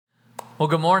Well,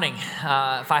 good morning.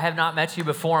 If I have not met you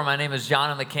before, my name is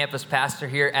John. I'm the campus pastor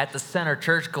here at the Center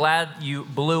Church. Glad you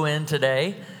blew in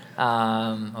today.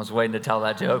 I was waiting to tell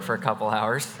that joke for a couple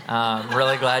hours.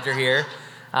 Really glad you're here.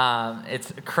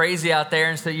 It's crazy out there,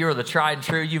 and so you were the tried and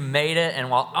true. You made it, and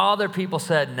while other people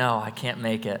said, no, I can't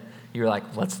make it, you were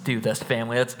like, let's do this,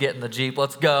 family. Let's get in the Jeep.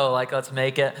 Let's go. Let's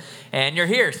make it. And you're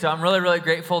here. So I'm really, really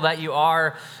grateful that you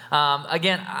are.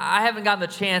 Again, I haven't gotten the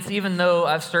chance, even though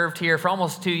I've served here for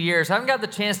almost 2 years, I haven't got the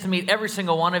chance to meet every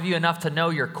single one of you enough to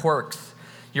know your quirks,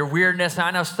 your weirdness. And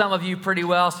I know some of you pretty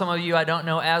well. Some of you I don't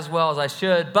know as well as I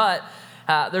should. But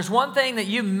there's one thing that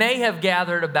you may have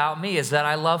gathered about me is that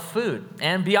I love food.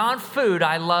 And beyond food,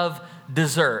 I love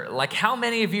dessert. Like, how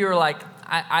many of you are like,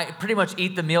 I pretty much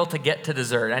eat the meal to get to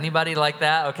dessert? Anybody like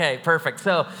that? Okay, perfect.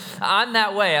 So I'm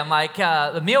that way. I'm like,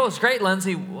 the meal was great,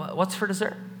 Lindsay. What's for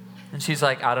dessert? And she's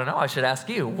like, I don't know. I should ask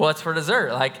you. What's for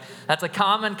dessert? Like, that's a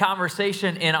common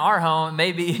conversation in our home,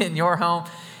 maybe in your home.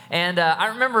 And I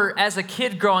remember as a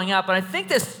kid growing up, and I think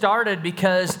this started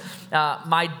because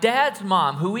my dad's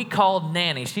mom, who we called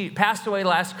Nanny, she passed away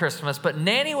last Christmas, but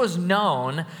Nanny was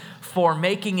known for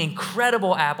making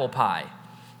incredible apple pie.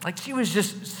 Like, she was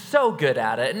just so good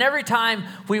at it. And every time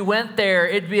we went there,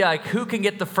 it'd be like, who can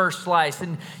get the first slice?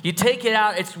 And you take it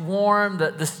out, it's warm,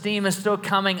 the steam is still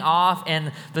coming off,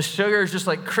 and the sugar is just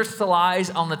like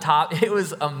crystallized on the top. It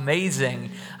was amazing.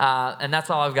 And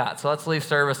that's all I've got. So let's leave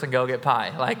service and go get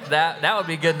pie. Like, that would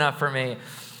be good enough for me.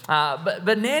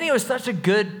 But Nanny was such a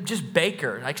good just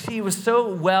baker. Like, she was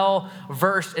so well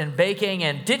versed in baking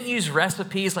and didn't use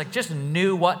recipes, like just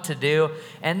knew what to do,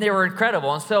 and they were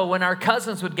incredible. And so when our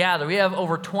cousins would gather, we have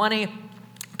over 20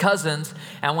 cousins,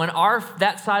 and when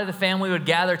that side of the family would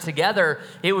gather together,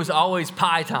 it was always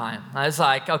pie time. I was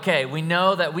like, okay, we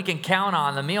know that we can count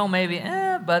on the meal maybe,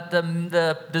 but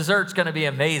the dessert's going to be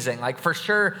amazing. Like, for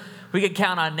sure, we could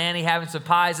count on Nanny having some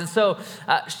pies. And so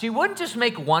she wouldn't just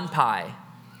make one pie.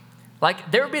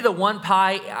 Like, there would be the one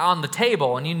pie on the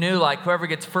table, and you knew, like, whoever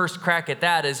gets first crack at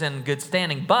that is in good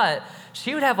standing. But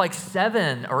she would have like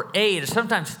 7 or 8 or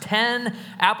sometimes 10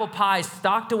 apple pies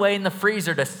stocked away in the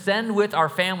freezer to send with our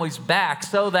families back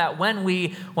so that when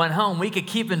we went home, we could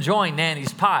keep enjoying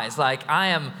Nanny's pies. Like, I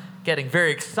am getting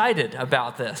very excited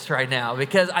about this right now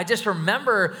because I just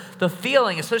remember the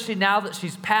feeling, especially now that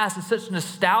she's passed. It's such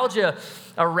nostalgia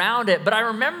around it. But I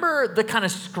remember the kind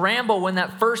of scramble when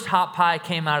that first hot pie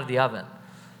came out of the oven.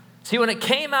 See, when it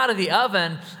came out of the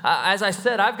oven, as I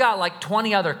said, I've got like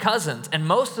 20 other cousins, and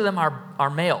most of them are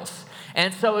males.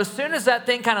 And so as soon as that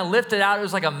thing kind of lifted out, it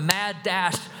was like a mad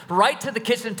dash right to the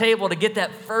kitchen table to get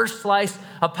that first slice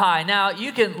of pie. Now,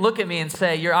 you can look at me and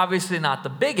say, you're obviously not the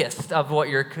biggest of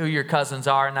who your cousins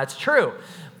are, and that's true.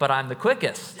 But I'm the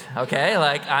quickest, okay?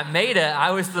 Like, I made it.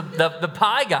 I was the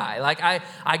pie guy. Like,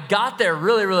 I got there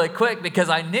really, really quick because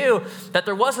I knew that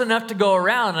there wasn't enough to go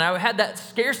around. And I had that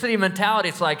scarcity mentality.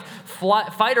 It's like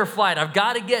fight or flight. I've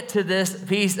got to get to this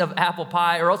piece of apple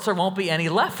pie or else there won't be any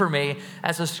left for me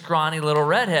as a scrawny little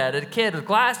redheaded kid with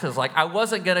glasses. Like, I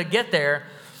wasn't going to get there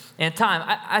in time.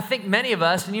 I think many of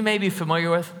us, and you may be familiar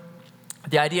with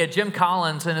the idea, Jim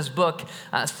Collins in his book,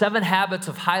 7 Habits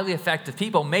of Highly Effective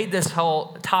People, made this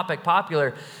whole topic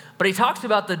popular. But he talks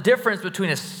about the difference between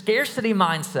a scarcity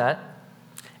mindset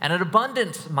and an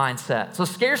abundance mindset. So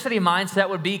scarcity mindset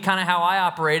would be kind of how I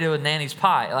operated with Nanny's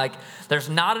pie. Like, there's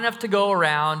not enough to go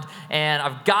around, and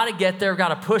I've got to get there. I've got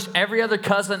to push every other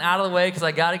cousin out of the way because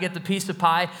I got to get the piece of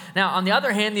pie. Now, on the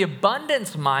other hand, the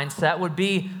abundance mindset would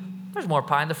be, there's more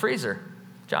pie in the freezer.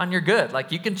 John, you're good.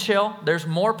 Like, you can chill. There's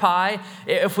more pie.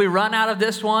 If we run out of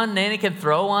this one, Nanny can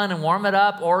throw one and warm it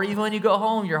up. Or even when you go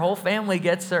home, your whole family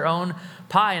gets their own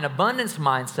pie, an abundance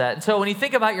mindset. And so when you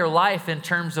think about your life in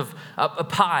terms of a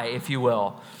pie, if you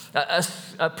will,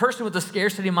 a person with a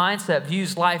scarcity mindset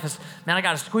views life as, man, I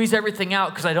got to squeeze everything out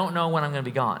because I don't know when I'm going to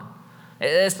be gone.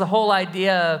 It's the whole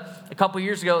idea. A couple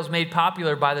years ago, it was made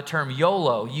popular by the term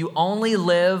YOLO. You only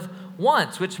live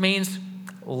once, which means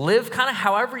live kind of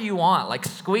however you want. Like,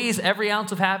 squeeze every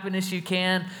ounce of happiness you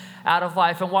can out of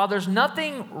life. And while there's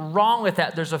nothing wrong with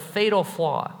that, there's a fatal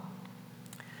flaw.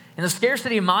 In the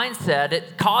scarcity mindset,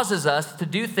 it causes us to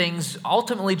do things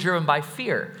ultimately driven by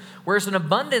fear, whereas an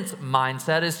abundance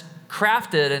mindset is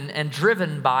crafted and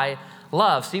driven by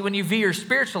love. See, when you view your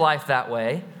spiritual life that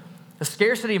way, the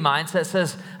scarcity mindset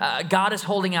says, God is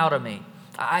holding out on me.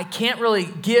 I can't really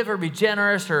give or be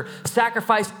generous or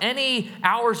sacrifice any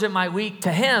hours in my week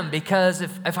to him because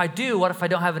if I do, what if I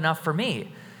don't have enough for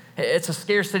me? It's a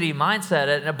scarcity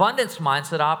mindset. An abundance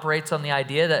mindset operates on the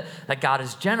idea that God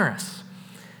is generous.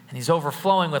 and he's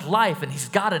overflowing with life, and he's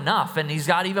got enough, and he's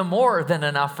got even more than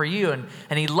enough for you,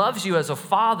 and he loves you as a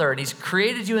father, and he's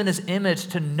created you in his image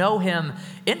to know him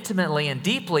intimately and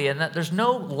deeply, and that there's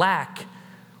no lack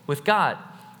with God.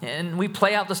 And we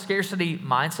play out the scarcity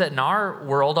mindset in our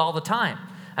world all the time.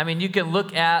 I mean, you can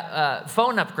look at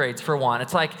phone upgrades for one.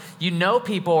 It's like you know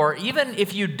people, or even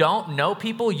if you don't know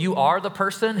people, you are the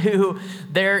person who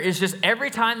there is just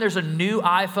every time there's a new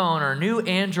iPhone or a new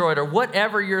Android or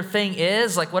whatever your thing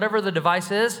is, like whatever the device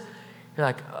is, you're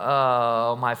like,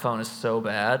 oh, my phone is so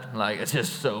bad. Like, it's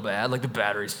just so bad. Like, the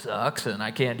battery sucks and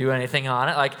I can't do anything on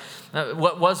it. Like,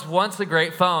 what was once a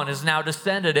great phone is now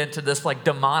descended into this, like,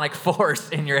 demonic force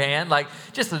in your hand. Like,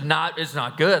 just it's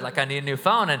not good. Like, I need a new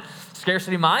phone. And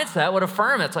scarcity mindset would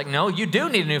affirm it. It's like, no, you do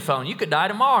need a new phone. You could die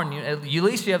tomorrow, and at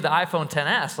least you have the iPhone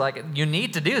XS. Like, you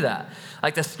need to do that.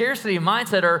 Like the scarcity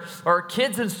mindset, or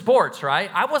kids in sports,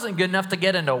 right? I wasn't good enough to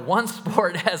get into one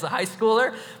sport as a high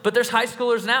schooler, but there's high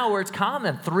schoolers now where it's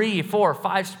common, 3, 4,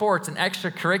 5 sports and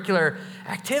extracurricular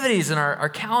activities, and our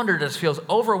calendar just feels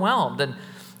overwhelmed. And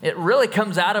it really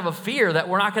comes out of a fear that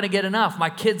we're not going to get enough.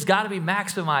 My kid's got to be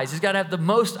maximized. He's got to have the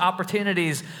most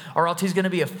opportunities, or else he's going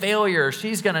to be a failure.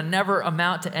 She's going to never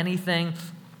amount to anything.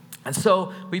 And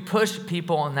so we push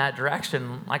people in that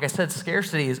direction. Like I said,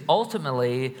 scarcity is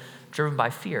ultimately driven by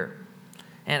fear.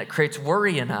 And it creates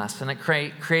worry in us, and it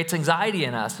creates anxiety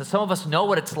in us. And some of us know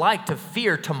what it's like to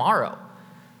fear tomorrow.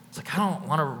 It's like, I don't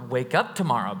want to wake up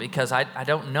tomorrow because I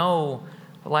don't know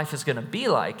what life is going to be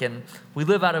like. And we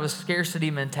live out of a scarcity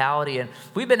mentality. And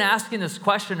we've been asking this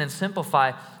question in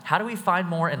Simplify: how do we find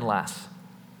more in less?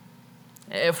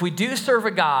 If we do serve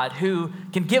a God who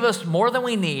can give us more than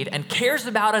we need and cares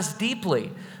about us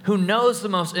deeply, who knows the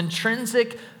most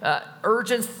intrinsic,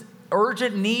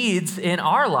 urgent needs in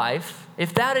our life,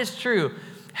 if that is true,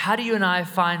 how do you and I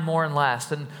find more and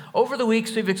less? And over the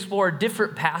weeks, we've explored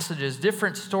different passages,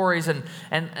 different stories, and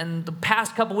the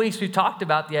past couple weeks, we've talked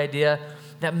about the idea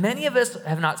that many of us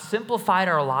have not simplified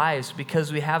our lives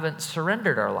because we haven't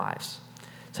surrendered our lives.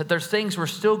 So that there's things we're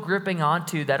still gripping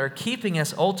onto that are keeping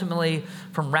us ultimately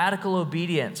from radical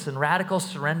obedience and radical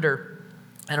surrender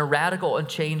and a radical and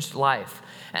changed life.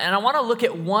 And I want to look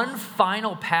at one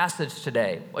final passage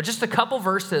today, just a couple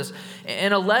verses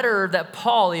in a letter that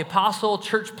Paul, the apostle,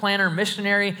 church planner,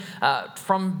 missionary,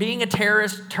 from being a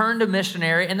terrorist, turned to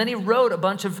missionary, and then he wrote a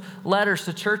bunch of letters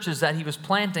to churches that he was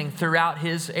planting throughout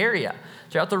his area,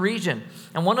 throughout the region.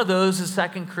 And one of those is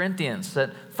 2 Corinthians,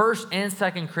 that 1st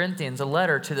and 2 Corinthians, a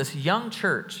letter to this young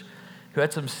church who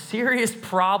had some serious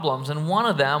problems, and one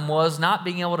of them was not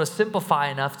being able to simplify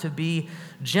enough to be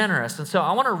generous. And so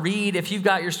I want to read, if you've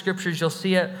got your scriptures, you'll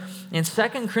see it in 2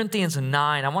 Corinthians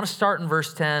 9. I want to start in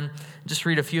verse 10, just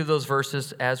read a few of those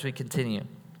verses as we continue.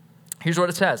 Here's what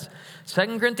it says.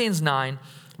 2 Corinthians 9,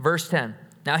 verse 10.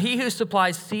 Now he who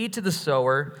supplies seed to the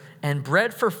sower and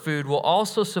bread for food will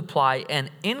also supply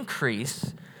and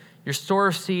increase your store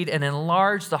of seed and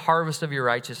enlarge the harvest of your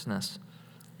righteousness.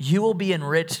 You will be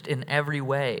enriched in every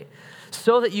way,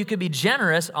 so that you can be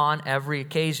generous on every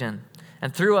occasion.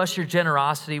 And through us, your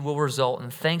generosity will result in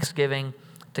thanksgiving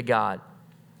to God.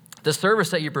 The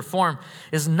service that you perform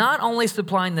is not only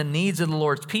supplying the needs of the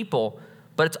Lord's people,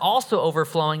 but it's also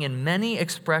overflowing in many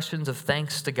expressions of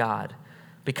thanks to God.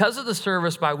 Because of the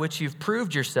service by which you've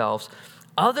proved yourselves,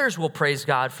 others will praise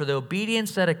God for the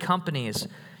obedience that accompanies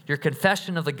your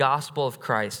confession of the gospel of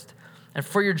Christ, and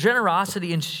for your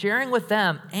generosity in sharing with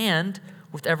them and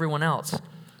with everyone else.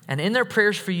 And in their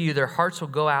prayers for you, their hearts will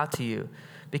go out to you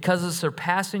because of the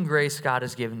surpassing grace God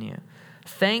has given you.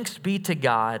 Thanks be to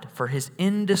God for his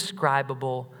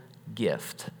indescribable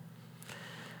gift.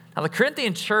 Now, the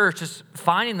Corinthian church is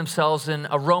finding themselves in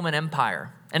a Roman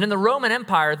Empire. And in the Roman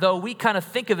Empire, though we kind of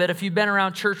think of it, if you've been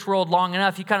around church world long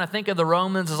enough, you kind of think of the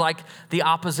Romans as like the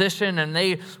opposition, and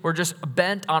they were just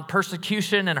bent on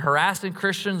persecution and harassing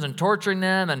Christians and torturing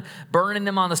them and burning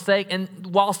them on the stake. And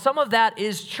while some of that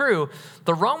is true,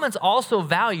 the Romans also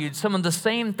valued some of the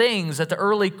same things that the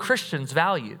early Christians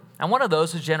valued. And one of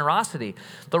those is generosity.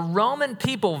 The Roman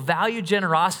people valued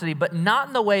generosity, but not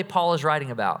in the way Paul is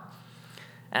writing about.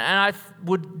 And I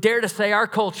would dare to say our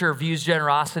culture views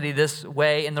generosity this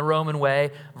way, in the Roman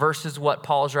way, versus what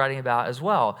Paul is writing about as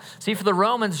well. See, for the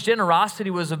Romans, generosity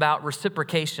was about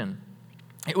reciprocation.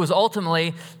 It was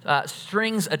ultimately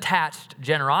strings attached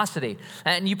generosity.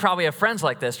 And you probably have friends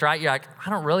like this, right? You're like, I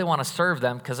don't really want to serve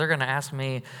them because they're going to ask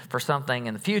me for something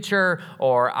in the future,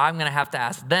 or I'm going to have to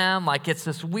ask them. Like, it's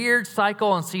this weird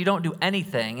cycle, and so you don't do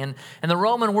anything. And in the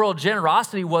Roman world,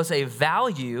 generosity was a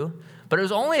value, but it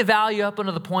was only a value up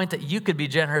until the point that you could be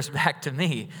generous back to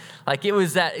me. Like it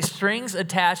was that strings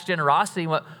attached generosity.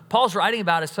 What Paul's writing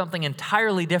about is something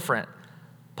entirely different.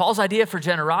 Paul's idea for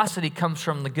generosity comes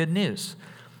from the good news,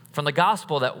 from the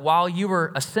gospel, that while you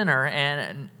were a sinner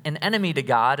and an enemy to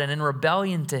God and in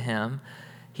rebellion to him,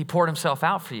 he poured himself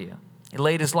out for you. He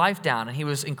laid his life down, and he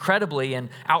was incredibly and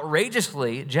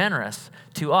outrageously generous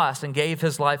to us and gave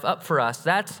his life up for us.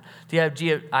 That's the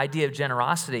idea of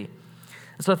generosity.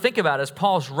 And so think about it. As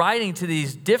Paul's writing to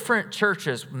these different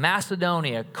churches,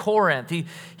 Macedonia, Corinth,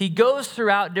 he goes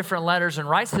throughout different letters and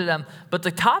writes to them, but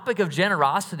the topic of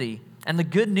generosity and the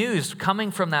good news coming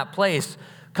from that place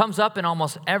comes up in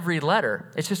almost every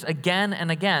letter. It's just again and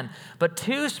again. But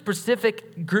two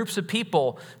specific groups of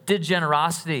people did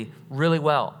generosity really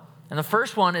well. And the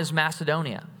first one is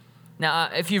Macedonia. Now,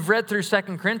 if you've read through 2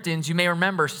 Corinthians, you may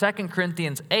remember 2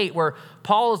 Corinthians 8, where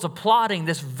Paul is applauding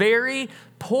this very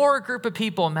poor group of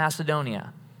people in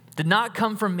Macedonia. Did not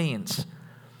come from means.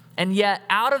 And yet,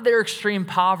 out of their extreme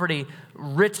poverty,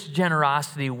 rich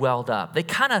generosity welled up. They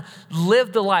kind of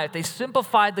lived the life. They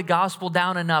simplified the gospel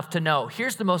down enough to know,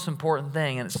 here's the most important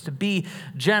thing, and it's to be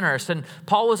generous. And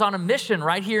Paul was on a mission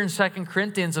right here in 2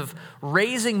 Corinthians of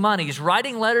raising money. He's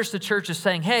writing letters to churches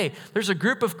saying, hey, there's a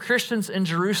group of Christians in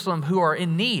Jerusalem who are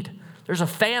in need. There's a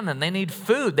famine. They need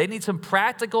food. They need some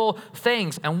practical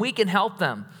things, and we can help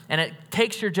them. And it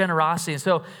takes your generosity. And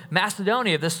so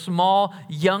Macedonia, this small,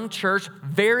 young church,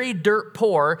 very dirt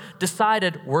poor,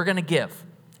 decided we're going to give.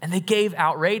 And they gave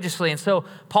outrageously. And so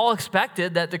Paul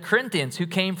expected that the Corinthians, who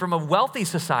came from a wealthy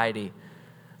society,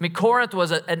 I mean, Corinth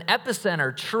was an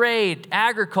epicenter, trade,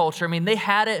 agriculture. I mean, they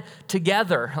had it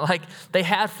together. Like, they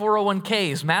had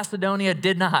 401ks. Macedonia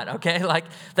did not, okay? Like,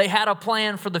 they had a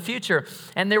plan for the future,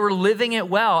 and they were living it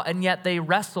well, and yet they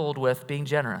wrestled with being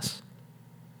generous.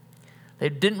 They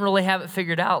didn't really have it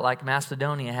figured out like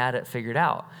Macedonia had it figured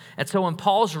out. And so when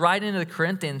Paul's writing to the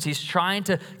Corinthians, he's trying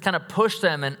to kind of push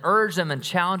them and urge them and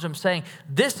challenge them, saying,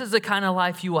 this is the kind of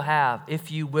life you will have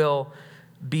if you will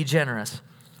be generous.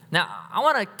 Now, I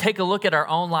want to take a look at our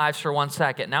own lives for 1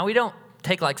 second. Now, we don't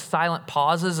take like silent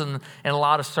pauses in a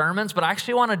lot of sermons, but I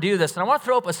actually want to do this. And I want to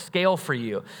throw up a scale for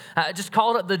you. I just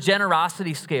called it the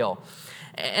generosity scale.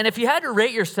 And if you had to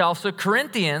rate yourself, so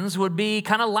Corinthians would be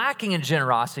kind of lacking in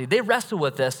generosity. They wrestle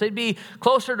with this. They'd be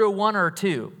closer to a 1 or a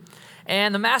 2.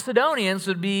 And the Macedonians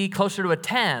would be closer to a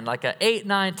 10, like an 8,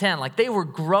 9, 10. Like they were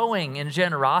growing in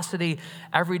generosity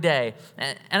every day.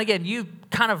 And again, you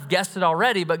kind of guessed it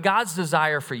already, but God's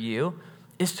desire for you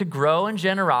is to grow in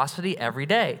generosity every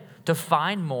day, to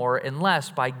find more and less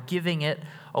by giving it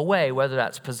away, whether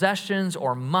that's possessions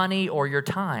or money or your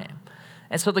time.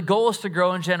 And so the goal is to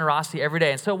grow in generosity every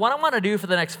day. And so what I want to do for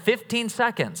the next 15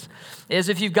 seconds is,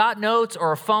 if you've got notes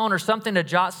or a phone or something to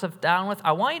jot stuff down with,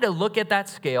 I want you to look at that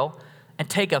scale and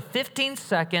take a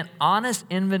 15-second honest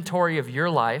inventory of your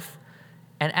life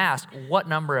and ask, what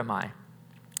number am I?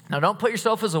 Now, don't put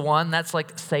yourself as a 1. That's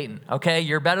like Satan, okay?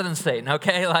 You're better than Satan,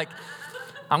 okay? Like,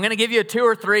 I'm going to give you a 2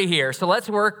 or 3 here. So let's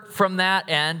work from that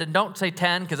end. And don't say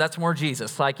 10, because that's more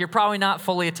Jesus. Like, you're probably not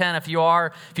fully a 10. If you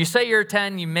are, if you say you're a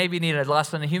 10, you maybe need a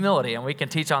lesson in humility, and we can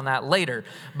teach on that later.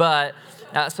 But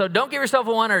so don't give yourself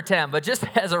a 1 or a 10, but just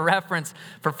as a reference,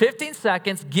 for 15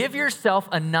 seconds, give yourself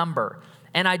a number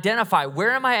and identify,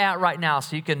 where am I at right now,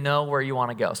 so you can know where you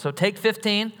want to go. So take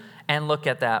 15 and look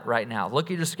at that right now.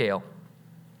 Look at your scale.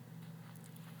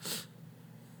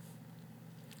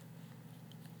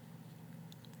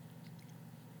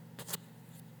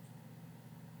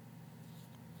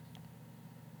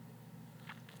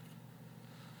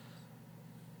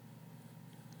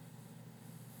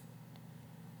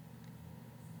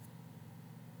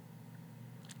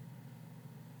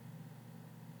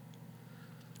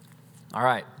 All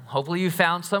right, hopefully you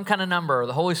found some kind of number.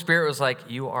 The Holy Spirit was like,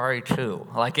 you are a 2.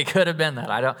 Like, it could have been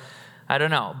that. I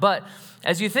don't know. But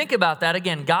as you think about that,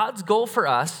 again, God's goal for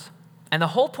us, and the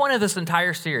whole point of this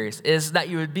entire series, is that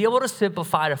you would be able to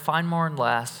simplify, to find more and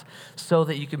less, so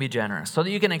that you can be generous, so that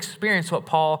you can experience what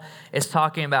Paul is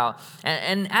talking about.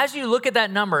 And as you look at that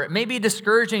number, it may be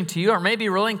discouraging to you, or maybe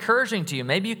really encouraging to you.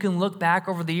 Maybe you can look back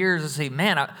over the years and say,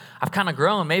 man, I've kind of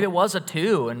grown. Maybe it was a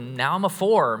 2, and now I'm a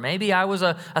 4. Maybe I was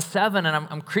a 7, and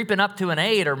I'm creeping up to an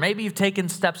 8. Or maybe you've taken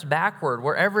steps backward.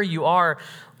 Wherever you are,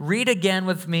 read again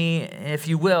with me, if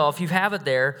you will. If you have it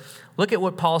there, look at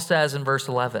what Paul says in verse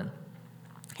 11.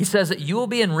 He says that you will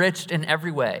be enriched in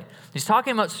every way. He's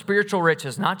talking about spiritual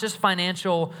riches, not just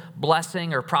financial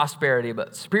blessing or prosperity,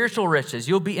 but spiritual riches.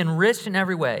 You'll be enriched in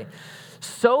every way,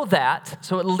 so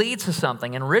it leads to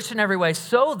something, enriched in every way,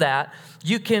 so that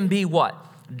you can be what?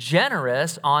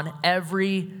 Generous on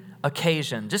every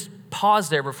occasion. Just pause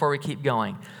there before we keep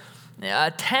going.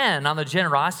 A 10 on the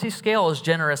generosity scale is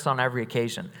generous on every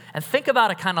occasion. And think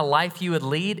about a kind of life you would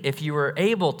lead if you were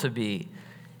able to be,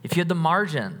 if you had the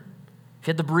margin, if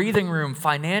you had the breathing room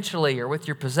financially or with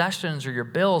your possessions or your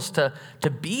bills to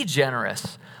be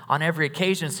generous on every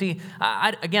occasion. See,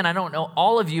 I don't know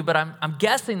all of you, but I'm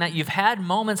guessing that you've had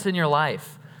moments in your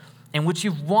life in which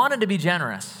you've wanted to be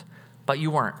generous, but you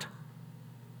weren't.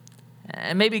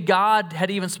 And maybe God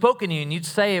had even spoken to you and you'd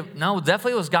say, no,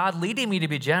 definitely it was God leading me to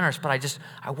be generous, but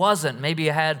I wasn't. Maybe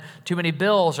I had too many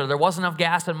bills or there wasn't enough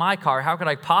gas in my car. How could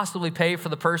I possibly pay for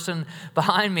the person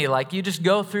behind me? Like you just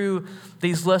go through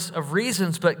these lists of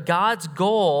reasons, but God's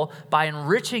goal by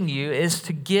enriching you is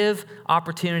to give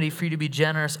opportunity for you to be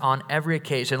generous on every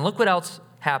occasion. Look what else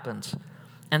happens.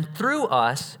 And through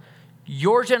us,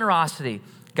 your generosity,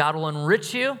 God will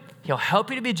enrich you. He'll help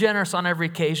you to be generous on every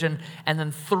occasion. And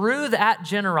then through that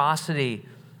generosity,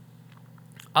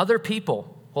 other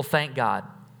people will thank God.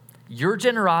 Your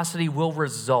generosity will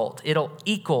result. It'll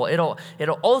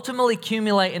ultimately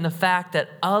accumulate in the fact that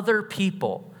other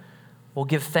people will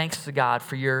give thanks to God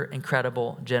for your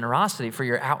incredible generosity, for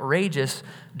your outrageous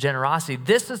generosity.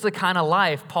 This is the kind of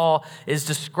life Paul is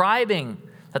describing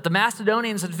that the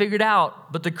Macedonians had figured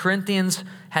out, but the Corinthians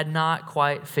had not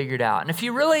quite figured out. And if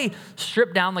you really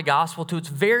strip down the gospel to its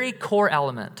very core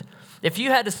element, if you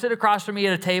had to sit across from me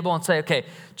at a table and say, okay,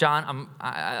 John,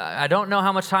 I don't know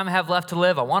how much time I have left to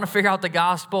live. I want to figure out the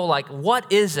gospel. Like, what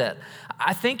is it?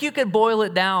 I think you could boil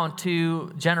it down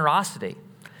to generosity.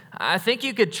 I think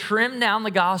you could trim down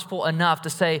the gospel enough to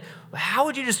say, how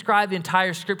would you describe the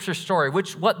entire scripture story,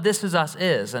 what This Is Us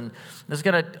is? And it's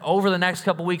going to, over the next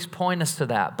couple weeks, point us to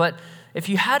that. But if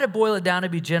you had to boil it down to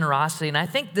be generosity, and I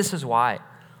think this is why,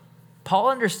 Paul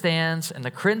understands, and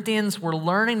the Corinthians were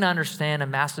learning to understand,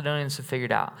 and Macedonians have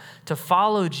figured out, to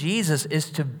follow Jesus is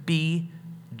to be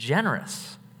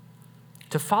generous.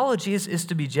 To follow Jesus is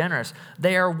to be generous.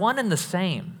 They are one and the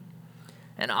same.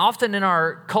 And often in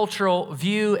our cultural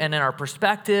view and in our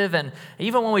perspective, and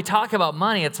even when we talk about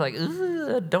money, it's like,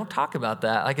 don't talk about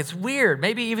that. Like, it's weird.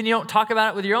 Maybe even you don't talk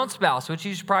about it with your own spouse, which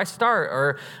you should probably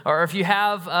start. Or if you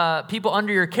have people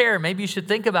under your care, maybe you should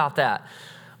think about that.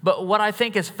 But what I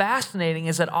think is fascinating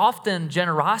is that often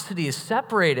generosity is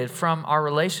separated from our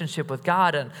relationship with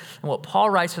God. And what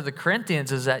Paul writes to the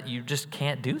Corinthians is that you just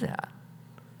can't do that.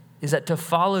 Is that to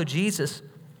follow Jesus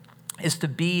is to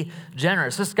be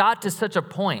generous. This got to such a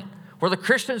point where the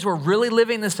Christians were really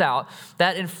living this out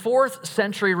that in 4th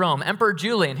century Rome, Emperor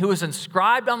Julian, who was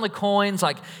inscribed on the coins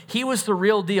like he was the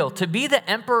real deal, to be the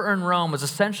emperor in Rome was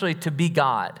essentially to be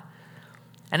God.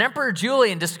 And Emperor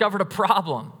Julian discovered a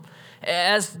problem.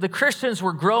 As the Christians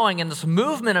were growing and this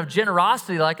movement of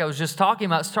generosity, like I was just talking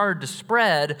about, started to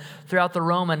spread throughout the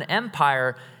Roman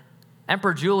Empire,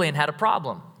 Emperor Julian had a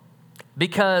problem.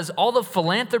 Because all the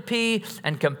philanthropy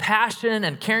and compassion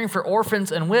and caring for orphans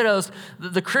and widows,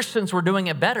 the Christians were doing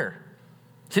it better.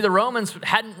 See, the Romans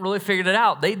hadn't really figured it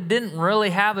out. They didn't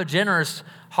really have a generous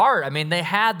heart. I mean, they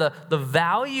had the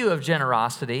value of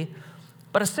generosity,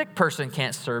 but a sick person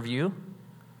can't serve you.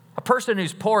 A person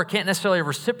who's poor can't necessarily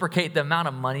reciprocate the amount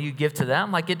of money you give to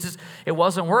them. Like, it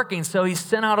wasn't working. So he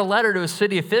sent out a letter to his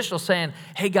city officials saying,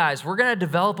 hey guys, we're going to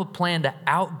develop a plan to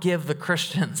outgive the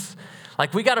Christians.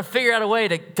 Like, we got to figure out a way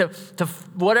to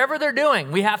whatever they're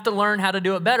doing, we have to learn how to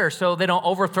do it better so they don't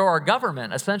overthrow our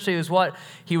government, essentially is what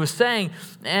he was saying.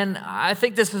 And I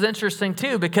think this is interesting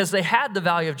too, because they had the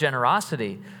value of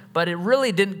generosity, but it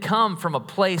really didn't come from a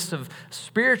place of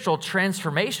spiritual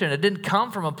transformation. It didn't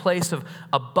come from a place of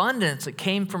abundance. It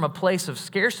came from a place of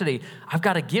scarcity. I've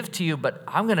got to give to you, but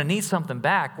I'm going to need something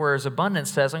back. Whereas abundance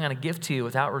says, I'm going to give to you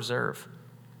without reserve.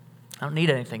 I don't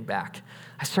need anything back.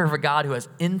 I serve a God who has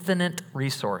infinite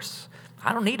resource.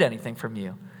 I don't need anything from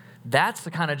you. That's the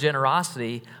kind of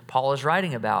generosity Paul is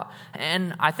writing about.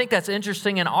 And I think that's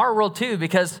interesting in our world too,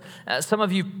 because some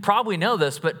of you probably know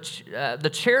this, but the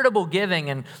charitable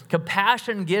giving and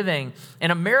compassion giving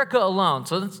in America alone,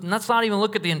 so let's not even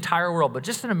look at the entire world, but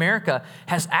just in America,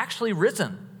 has actually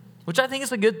risen, which I think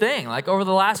is a good thing. Like, over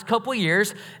the last couple of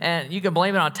years, and you can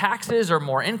blame it on taxes or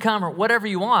more income or whatever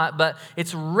you want, but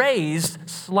it's raised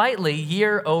slightly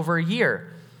year over year.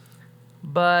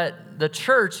 But the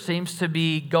church seems to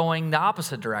be going the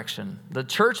opposite direction. The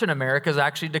church in America is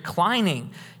actually declining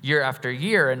year after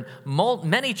year, and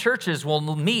many churches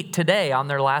will meet today on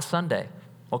their last Sunday.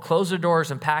 Will close their doors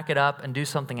and pack it up and do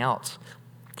something else.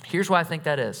 Here's why I think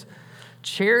that is.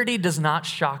 Charity does not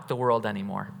shock the world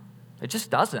anymore. It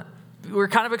just doesn't. We're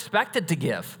kind of expected to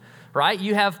give, right?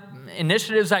 You have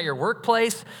initiatives at your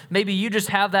workplace. Maybe you just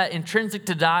have that intrinsic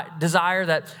desire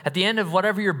that at the end of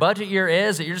whatever your budget year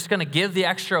is, that you're just going to give the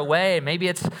extra away. Maybe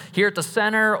it's here at the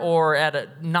center or at a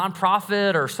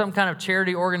nonprofit or some kind of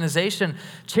charity organization.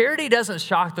 Charity doesn't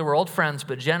shock the world, friends,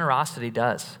 but generosity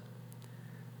does.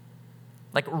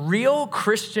 Like real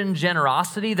Christian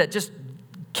generosity that just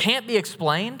can't be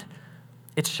explained,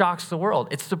 it shocks the world.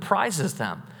 It surprises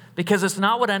them because it's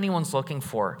not what anyone's looking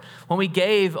for. When we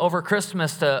gave over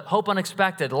Christmas to Hope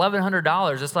Unexpected,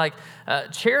 $1,100, it's like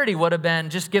charity would have been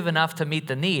just give enough to meet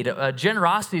the need.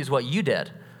 Generosity is what you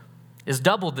did, is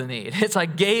doubled the need. It's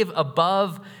like gave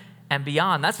above and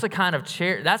beyond. That's the kind of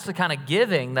that's the kind of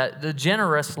giving, that the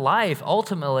generous life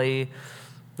ultimately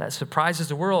that surprises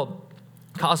the world,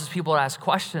 causes people to ask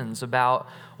questions about,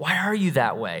 why are you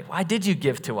that way? Why did you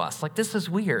give to us? Like, this is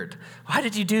weird. Why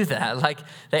did you do that? Like,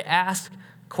 they ask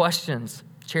questions.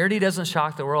 Charity doesn't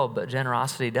shock the world, but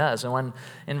generosity does. And when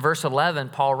in verse 11,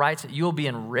 Paul writes that you will be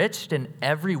enriched in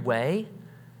every way,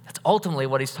 that's ultimately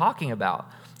what he's talking about.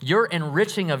 Your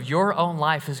enriching of your own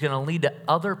life is going to lead to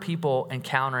other people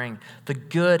encountering the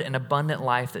good and abundant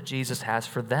life that Jesus has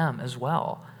for them as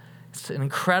well. It's an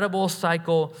incredible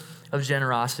cycle of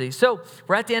generosity. So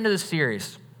we're at the end of the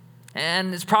series,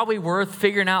 and it's probably worth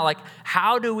figuring out, like,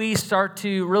 how do we start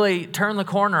to really turn the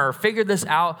corner or figure this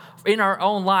out in our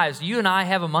own lives? You and I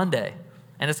have a Monday,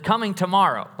 and it's coming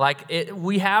tomorrow.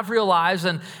 We have real lives,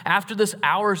 and after this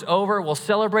hour's over, we'll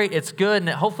celebrate. It's good, and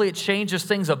hopefully it changes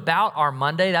things about our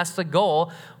Monday. That's the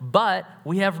goal, but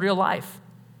we have real life.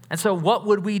 And so what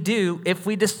would we do if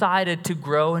we decided to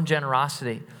grow in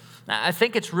generosity? I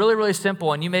think it's really, really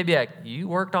simple, and you may be like, you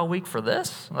worked all week for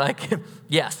this? Like,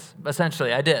 yes,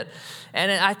 essentially, I did.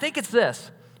 And I think it's this,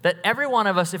 that every one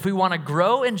of us, if we want to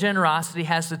grow in generosity,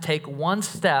 has to take one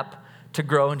step to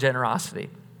grow in generosity.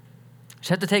 You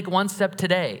have to take one step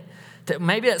today.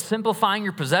 Maybe it's simplifying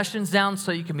your possessions down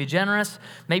so you can be generous.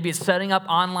 Maybe it's setting up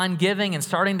online giving and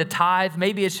starting to tithe.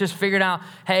 Maybe it's just figuring out,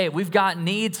 hey, we've got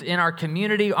needs in our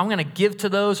community. I'm going to give to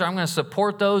those, or I'm going to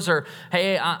support those, or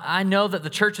hey, I know that the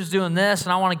church is doing this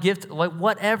and I want to give to, like,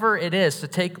 whatever it is, to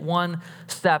take one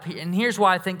step. And here's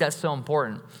why I think that's so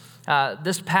important.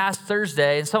 This past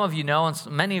Thursday, and some of you know, and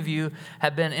many of you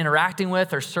have been interacting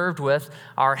with or served with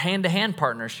our hand-to-hand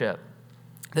partnership.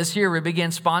 This year, we began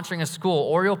sponsoring a school,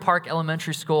 Oriole Park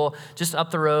Elementary School, just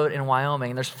up the road in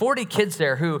Wyoming. And there's 40 kids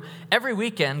there who every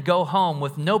weekend go home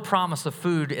with no promise of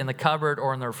food in the cupboard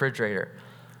or in the refrigerator.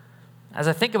 As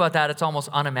I think about that, it's almost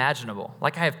unimaginable.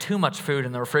 Like, I have too much food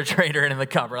in the refrigerator and in the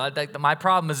cupboard. I think my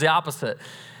problem is the opposite.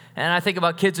 And I think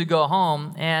about kids who go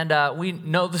home, and we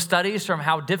know the studies from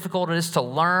how difficult it is to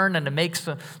learn and to make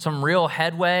some real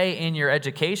headway in your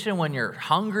education when you're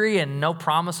hungry and no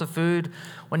promise of food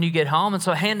when you get home. And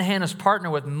so Hand to Hand is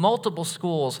partnered with multiple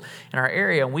schools in our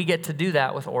area, and we get to do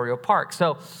that with Oriole Park.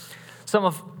 So some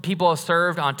of people have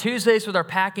served on Tuesdays with our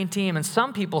packing team, and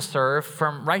some people serve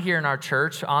from right here in our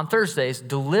church on Thursdays,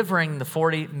 delivering the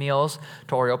 40 meals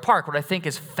to Oriole Park. What I think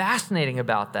is fascinating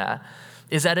about that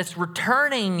is that it's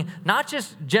returning not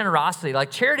just generosity.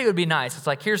 Like, charity would be nice. It's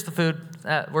like, here's the food,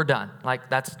 we're done. Like,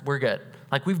 we're good.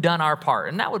 Like, we've done our part.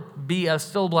 And that would be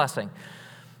still a blessing.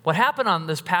 What happened on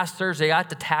this past Thursday, I got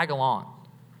to tag along.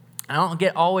 I don't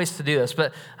get always to do this,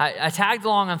 but I tagged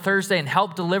along on Thursday and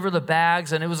helped deliver the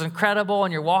bags, and it was incredible.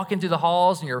 And you're walking through the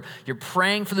halls, and you're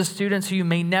praying for the students who you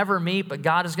may never meet, but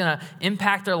God is going to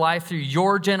impact their life through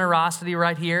your generosity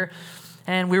right here.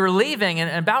 And we were leaving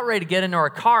and about ready to get into our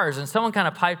cars, and someone kind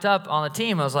of piped up on the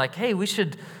team. I was like, hey, we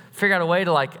should figure out a way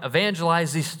to, like,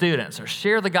 evangelize these students or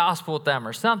share the gospel with them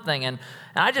or something. And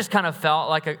I just kind of felt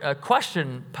like a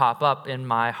question pop up in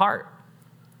my heart.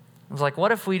 I was like,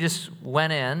 what if we just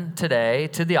went in today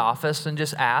to the office and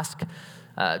just asked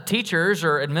teachers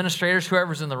or administrators,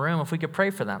 whoever's in the room, if we could pray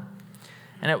for them?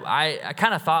 And I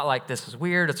kind of thought, like, this is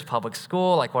weird. It's a public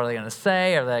school. Like, what are they going to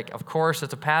say? Are they like, of course,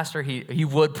 it's a pastor. He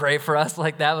would pray for us.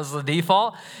 Like, that was the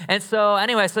default. And so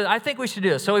anyway, I said, I think we should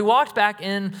do this. So we walked back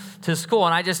into school,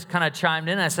 and I just kind of chimed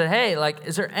in. And I said, hey, like,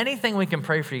 is there anything we can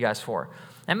pray for you guys for?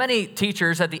 And many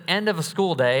teachers at the end of a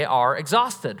school day are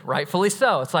exhausted, rightfully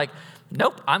so. It's like,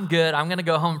 nope, I'm good. I'm going to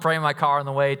go home and pray in my car on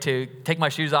the way to take my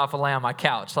shoes off and lay on my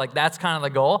couch. Like, that's kind of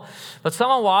the goal. But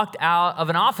someone walked out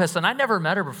of an office, and I'd never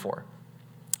met her before.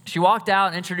 She walked out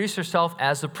and introduced herself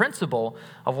as the principal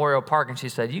of Oriole Park, and she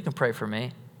said, you can pray for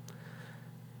me.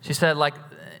 She said, like,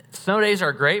 snow days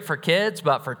are great for kids,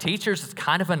 but for teachers, it's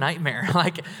kind of a nightmare.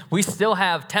 Like, we still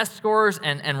have test scores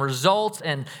and results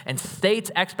and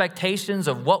state's expectations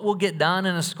of what will get done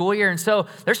in a school year. And so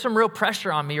there's some real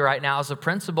pressure on me right now as a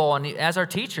principal and as our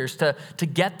teachers to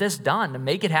get this done, to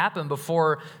make it happen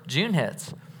before June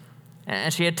hits.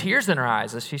 And she had tears in her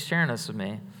eyes as she's sharing this with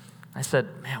me. I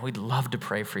said, man, we'd love to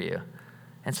pray for you.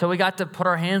 And so we got to put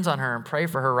our hands on her and pray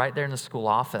for her right there in the school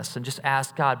office and just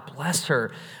ask God, bless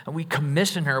her. And we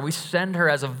commission her. We send her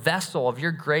as a vessel of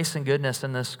your grace and goodness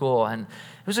in this school. And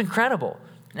it was incredible.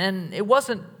 And it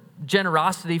wasn't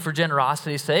generosity for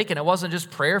generosity's sake, and it wasn't just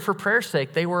prayer for prayer's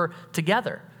sake. They were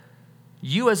together.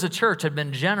 You as a church had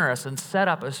been generous and set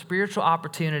up a spiritual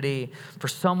opportunity for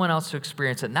someone else to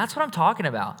experience it. And that's what I'm talking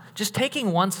about. Just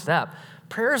taking one step.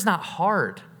 Prayer is not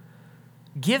hard.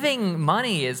 Giving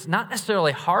money is not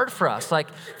necessarily hard for us.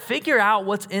 Like, figure out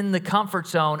what's in the comfort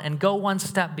zone and go one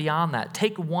step beyond that.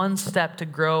 Take one step to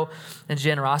grow in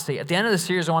generosity. At the end of the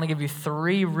series, I want to give you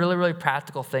 3 really, really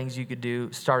practical things you could do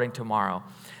starting tomorrow.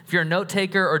 If you're a note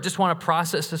taker or just want to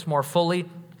process this more fully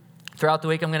throughout the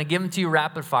week, I'm going to give them to you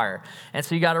rapid fire. And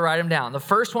so you got to write them down. The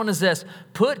first one is this: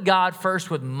 put God first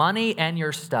with money and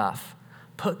your stuff.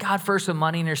 Put God first with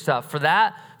money and your stuff.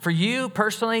 For you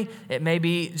personally, it may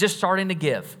be just starting to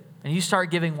give, and you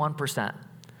start giving 1%.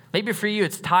 Maybe for you,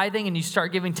 it's tithing, and you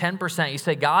start giving 10%. You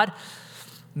say, God,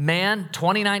 man,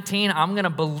 2019, I'm going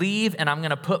to believe, and I'm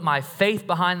going to put my faith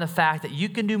behind the fact that you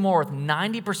can do more with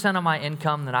 90% of my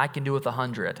income than I can do with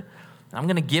 100. I'm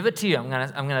going to give it to you. I'm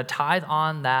going to tithe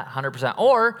on that 100%.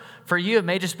 Or for you, it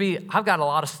may just be, I've got a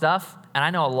lot of stuff, and I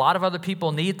know a lot of other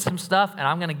people need some stuff, and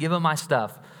I'm going to give them my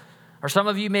stuff. Or some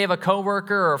of you may have a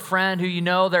coworker or a friend who you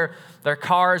know their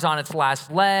car is on its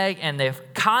last leg and they've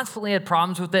constantly had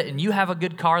problems with it, and you have a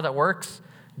good car that works.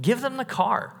 Give them the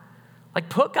car. Like,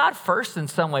 put God first in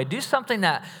some way. Do something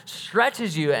that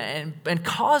stretches you and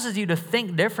causes you to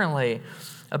think differently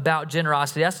about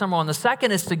generosity. That's number one. The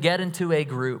second is to get into a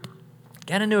group.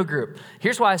 Get into a group.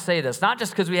 Here's why I say this. Not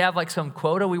just because we have like some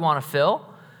quota we want to fill,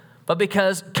 but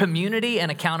because community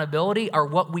and accountability are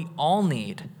what we all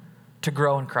need to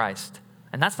grow in Christ.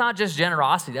 And that's not just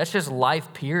generosity, that's just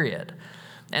life, period.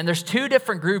 And there's 2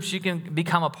 different groups you can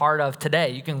become a part of today.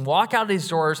 You can walk out of these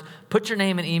doors, put your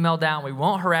name and email down. We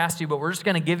won't harass you, but we're just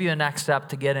going to give you a next step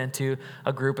to get into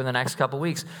a group in the next couple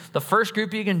weeks. The first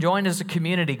group you can join is a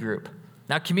community group.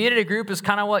 Now, community group is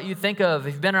kind of what you think of,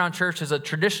 if you've been around church, as a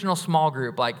traditional small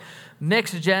group, like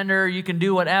mixed gender, you can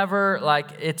do whatever,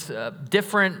 like it's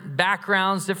different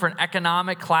backgrounds, different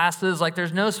economic classes, like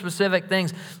there's no specific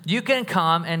things. You can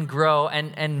come and grow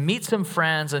and meet some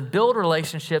friends and build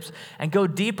relationships and go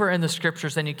deeper in the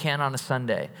scriptures than you can on a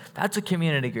Sunday. That's a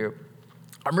community group.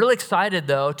 I'm really excited,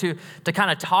 though, to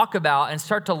kind of talk about and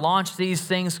start to launch these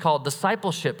things called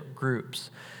discipleship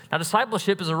groups. Now,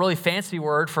 discipleship is a really fancy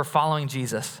word for following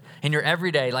Jesus in your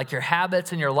everyday, like your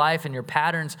habits in your life and your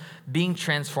patterns being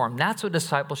transformed. That's what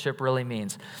discipleship really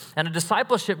means. And a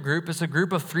discipleship group is a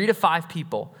group of 3 to 5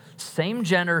 people, same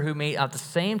gender, who meet at the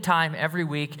same time every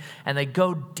week, and they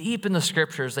go deep in the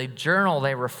scriptures. They journal,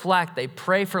 they reflect, they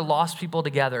pray for lost people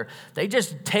together. They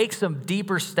just take some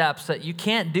deeper steps that you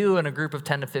can't do in a group of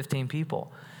 10 to 15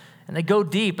 people. And they go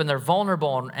deep, and they're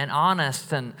vulnerable and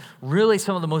honest, and really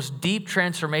some of the most deep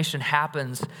transformation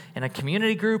happens in a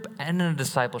community group and in a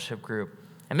discipleship group.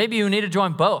 And maybe you need to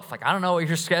join both. Like, I don't know what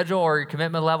your schedule or your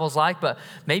commitment level is like, but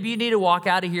maybe you need to walk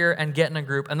out of here and get in a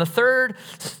group. And the third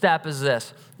step is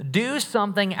this: do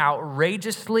something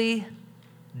outrageously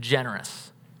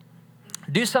generous.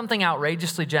 Do something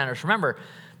outrageously generous. Remember,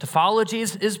 to follow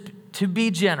Jesus is to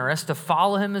be generous. To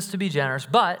follow him is to be generous,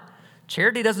 but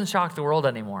charity doesn't shock the world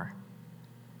anymore.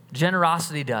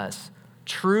 Generosity does.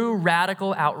 True,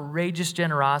 radical, outrageous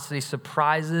generosity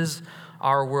surprises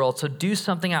our world. So do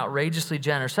something outrageously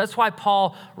generous. That's why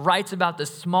Paul writes about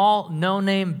this small,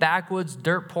 no-name, backwoods,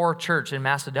 dirt-poor church in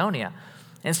Macedonia.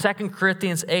 In 2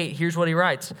 Corinthians 8, here's what he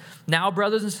writes. Now,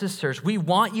 brothers and sisters, we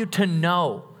want you to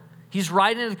know. He's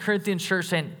writing to the Corinthian church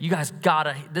saying, you guys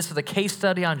this is a case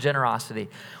study on generosity.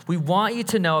 We want you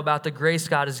to know about the grace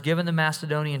God has given the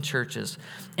Macedonian churches.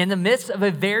 In the midst of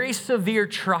a very severe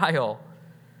trial,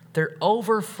 their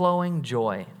overflowing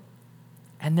joy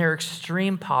and their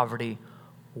extreme poverty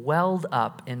welled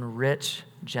up in rich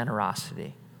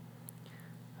generosity.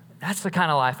 That's the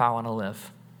kind of life I want to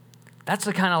live. That's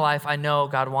the kind of life I know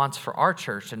God wants for our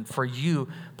church and for you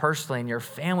personally and your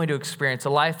family to experience. A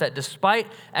life that, despite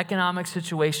economic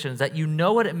situations, that you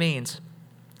know what it means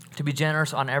to be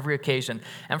generous on every occasion.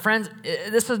 And friends,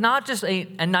 this is not just a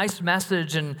nice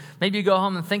message and maybe you go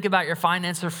home and think about your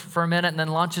finances for a minute and then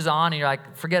lunch is on and you're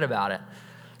like, forget about it.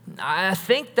 I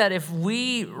think that if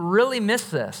we really miss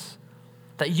this,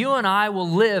 that you and I will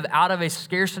live out of a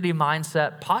scarcity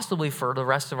mindset possibly for the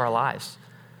rest of our lives.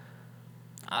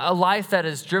 a life that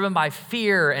is driven by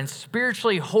fear and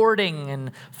spiritually hoarding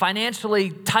and financially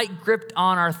tight-gripped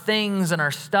on our things and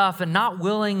our stuff and not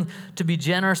willing to be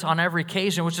generous on every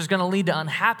occasion, which is going to lead to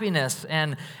unhappiness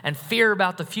and fear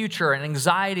about the future and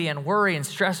anxiety and worry and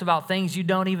stress about things you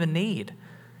don't even need.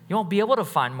 You won't be able to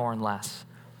find more and less.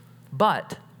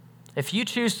 But if you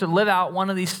choose to live out one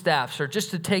of these steps or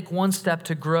just to take one step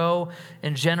to grow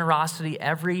in generosity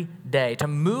every day, to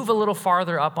move a little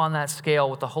farther up on that scale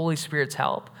with the Holy Spirit's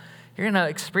help, you're going to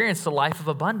experience the life of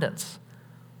abundance,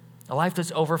 a life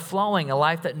that's overflowing, a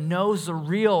life that knows the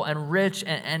real and rich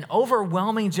and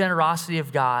overwhelming generosity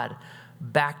of God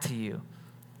back to you.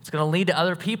 It's going to lead to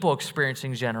other people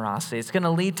experiencing generosity. It's going to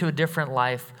lead to a different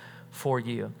life for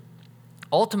you.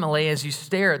 Ultimately, as you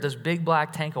stare at this big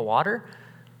black tank of water,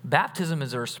 baptism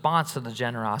is a response to the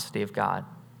generosity of God.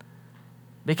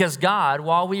 Because God,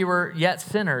 while we were yet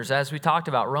sinners, as we talked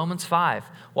about, Romans 5,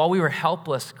 while we were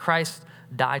helpless, Christ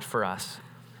died for us.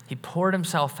 He poured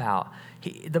himself out.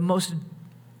 The most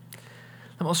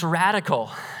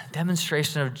radical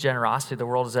demonstration of generosity the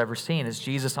world has ever seen is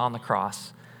Jesus on the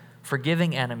cross,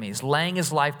 forgiving enemies, laying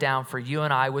his life down for you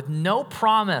and I with no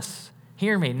promise,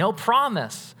 hear me, no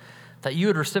promise that you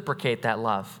would reciprocate that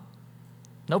love.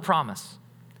 No promise.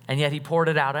 And yet he poured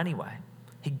it out anyway.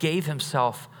 He gave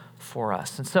himself for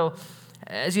us. And so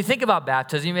as you think about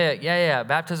baptism, you may be like, yeah,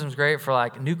 baptism's great for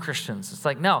like new Christians. It's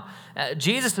like, no,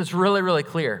 Jesus is really, really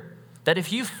clear that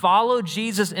if you follow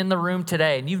Jesus in the room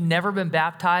today and you've never been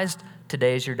baptized,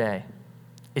 today is your day.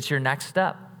 It's your next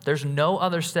step. There's no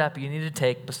other step you need to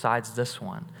take besides this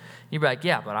one. You'd be like,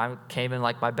 yeah, but I came in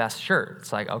like my best shirt.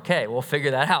 It's like, okay, we'll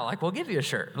figure that out. Like, we'll give you a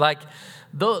shirt. Like,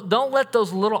 don't let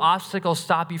those little obstacles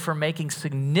stop you from making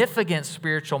significant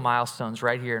spiritual milestones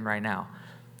right here and right now.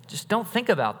 Just don't think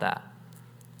about that.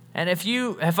 And if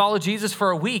you have followed Jesus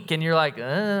for a week and you're like,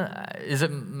 is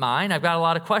it mine? I've got a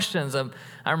lot of questions.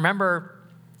 I remember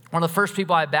one of the first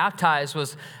people I baptized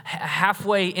was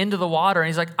halfway into the water, and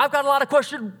he's like, I've got a lot of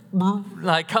questions.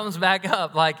 Like, comes back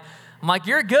up. Like, I'm like,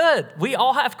 you're good. We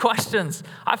all have questions.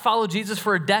 I followed Jesus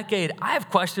for a decade. I have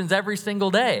questions every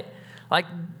single day. Like,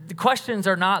 the questions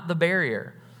are not the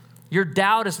barrier. Your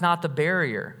doubt is not the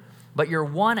barrier. But your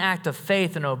one act of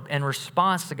faith and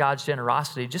response to God's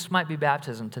generosity just might be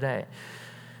baptism today.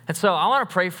 And so I want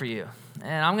to pray for you.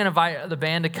 And I'm going to invite the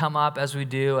band to come up as we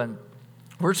do. And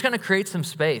we're just going to create some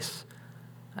space.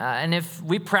 And if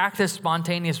we practice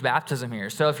spontaneous baptism here.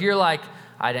 So if you're like,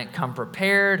 I didn't come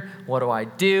prepared. What do I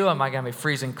do? Am I going to be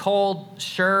freezing cold?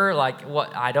 Sure. Like,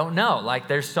 what? I don't know. Like,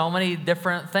 there's so many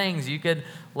different things you could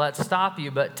let stop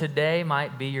you. But today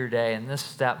might be your day. And this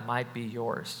step might be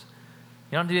yours.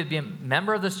 You don't need to be a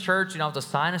member of this church. You don't have to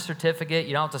sign a certificate.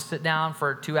 You don't have to sit down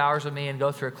for 2 hours with me and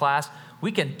go through a class.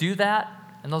 We can do that,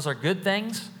 and those are good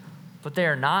things, but they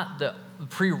are not the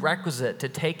prerequisite to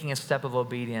taking a step of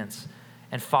obedience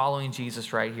and following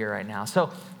Jesus right here, right now. So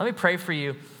let me pray for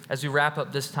you as we wrap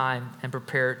up this time and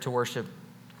prepare to worship.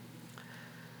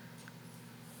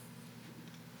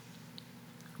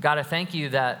 God, I thank you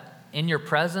that in your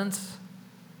presence,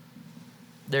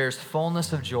 there's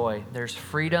fullness of joy. There's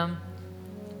freedom.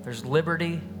 There's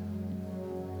liberty,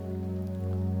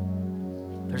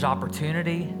 there's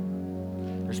opportunity,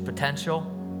 there's potential.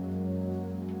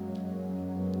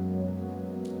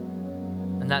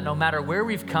 And that no matter where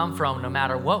we've come from, no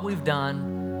matter what we've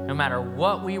done, no matter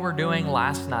what we were doing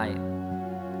last night,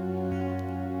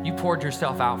 you poured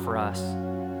yourself out for us.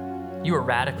 You were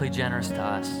radically generous to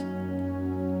us.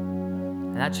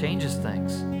 And that changes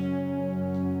things.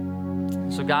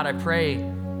 So God, I pray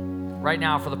right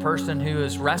now for the person who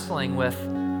is wrestling with,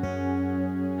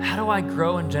 how do I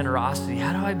grow in generosity?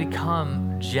 How do I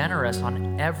become generous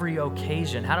on every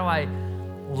occasion? How do I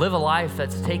live a life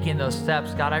that's taking those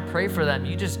steps? God, I pray for them.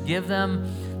 You just give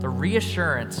them the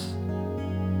reassurance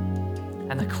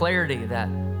and the clarity that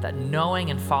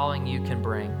knowing and following you can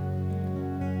bring.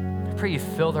 I pray you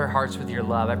fill their hearts with your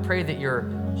love. I pray that your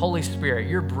Holy Spirit,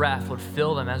 your breath would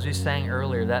fill them, as we sang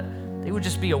earlier, that they would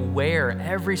just be aware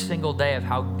every single day of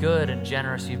how good and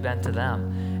generous you've been to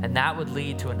them. And that would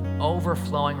lead to an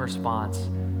overflowing response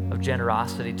of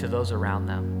generosity to those around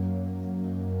them.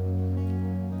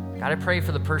 God, I pray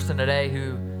for the person today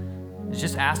who is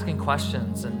just asking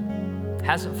questions and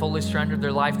hasn't fully surrendered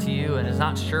their life to you and is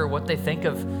not sure what they think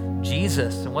of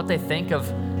Jesus and what they think of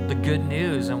the good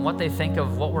news and what they think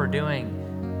of what we're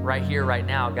doing right here, right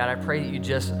now. God, I pray that you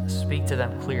just speak to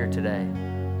them clear today.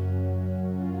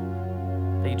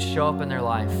 That you'd show up in their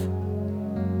life,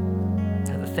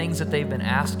 and the things that they've been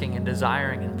asking and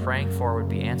desiring and praying for would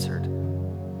be answered.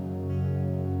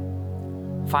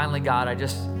 Finally, God, I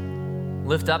just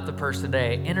lift up the person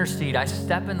today, intercede. I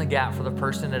step in the gap for the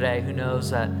person today who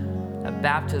knows that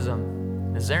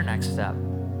baptism is their next step.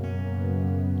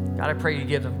 God, I pray you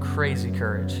give them crazy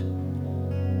courage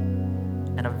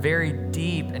and a very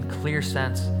deep and clear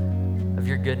sense of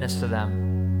your goodness to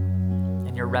them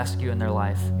and your rescue in their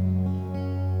life.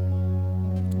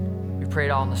 We pray it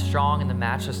all in the strong and the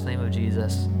matchless name of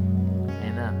Jesus.